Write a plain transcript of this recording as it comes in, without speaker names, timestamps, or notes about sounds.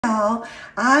Y'all,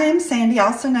 I am Sandy,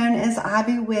 also known as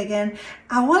Ivy Wiggin.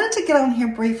 I wanted to get on here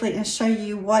briefly and show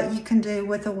you what you can do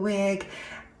with a wig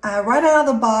right out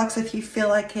of the box if you feel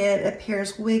like it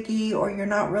appears wiggy or you're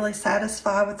not really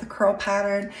satisfied with the curl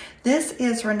pattern. This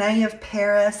is Rene of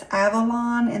Paris,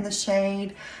 Avalon in the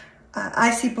shade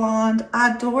Icy Blonde.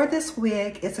 I adore this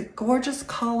wig. It's a gorgeous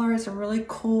color. It's a really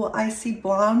cool icy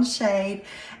blonde shade,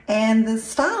 and the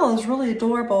style is really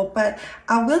adorable, but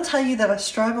I will tell you that I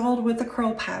struggled with the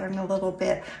curl pattern a little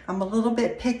bit. I'm a little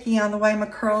bit picky on the way my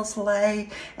curls lay,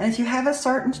 and if you have a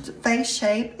certain face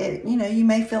shape, you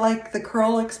may feel like the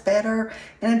curl looks better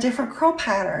in a different curl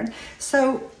pattern.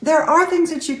 So there are things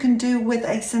that you can do with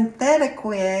a synthetic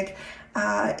wig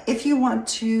if you want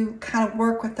to kind of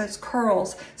work with those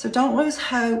curls. So don't lose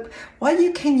hope. What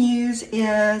you can use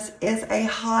is a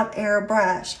hot air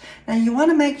brush. Now you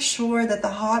want to make sure that the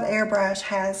hot air brush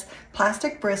has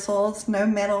plastic bristles, no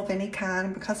metal of any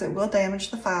kind, because it will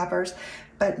damage the fibers.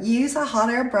 But use a hot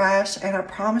air brush, and I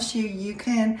promise you, you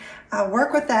can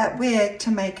work with that wig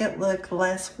to make it look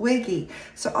less wiggy.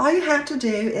 So all you have to do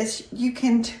is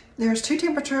there's two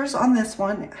temperatures on this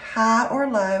one, high or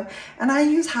low, and I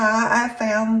use high. I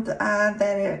found that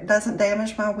it doesn't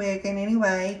damage my wig in any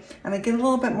way, and I get a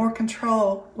little bit more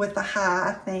control with the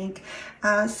high, I think.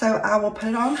 So I will put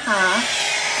it on high,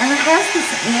 and it has this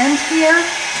end here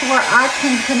to where I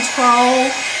can control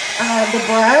the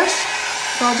brush.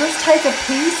 So I'll just take a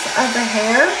piece of the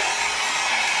hair,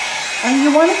 and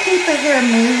you want to keep the hair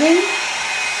moving.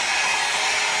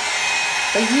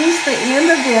 But use the end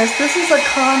of this. This is a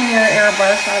Conair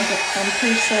airbrush, I'm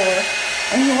pretty sure.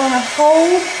 And you want to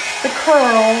hold the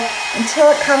curl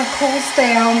until it kind of cools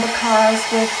down, because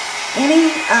with any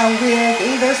wig,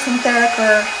 either synthetic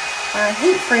or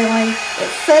heat-friendly, it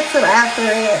sets it after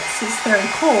it sits there and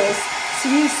cools.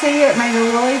 So you see it made a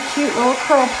really cute little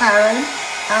curl pattern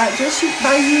just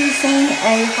by using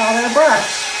a hot air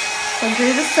brush. So do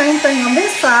the same thing on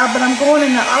this side, but I'm going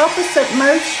in the opposite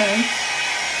motion.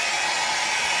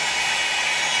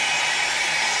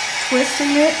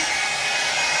 Twisting it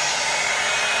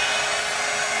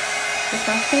with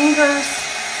my fingers.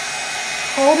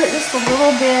 Hold it just a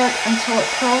little bit until it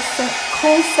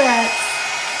cool sets.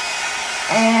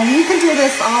 And you can do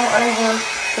this all over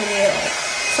the wig.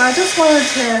 So I just wanted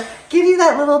to give you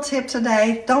that little tip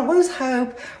today. Don't lose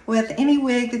hope with any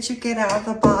wig that you get out of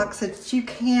the box. That you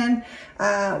can,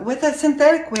 with a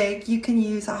synthetic wig, you can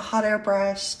use a hot air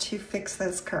brush to fix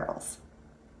those curls.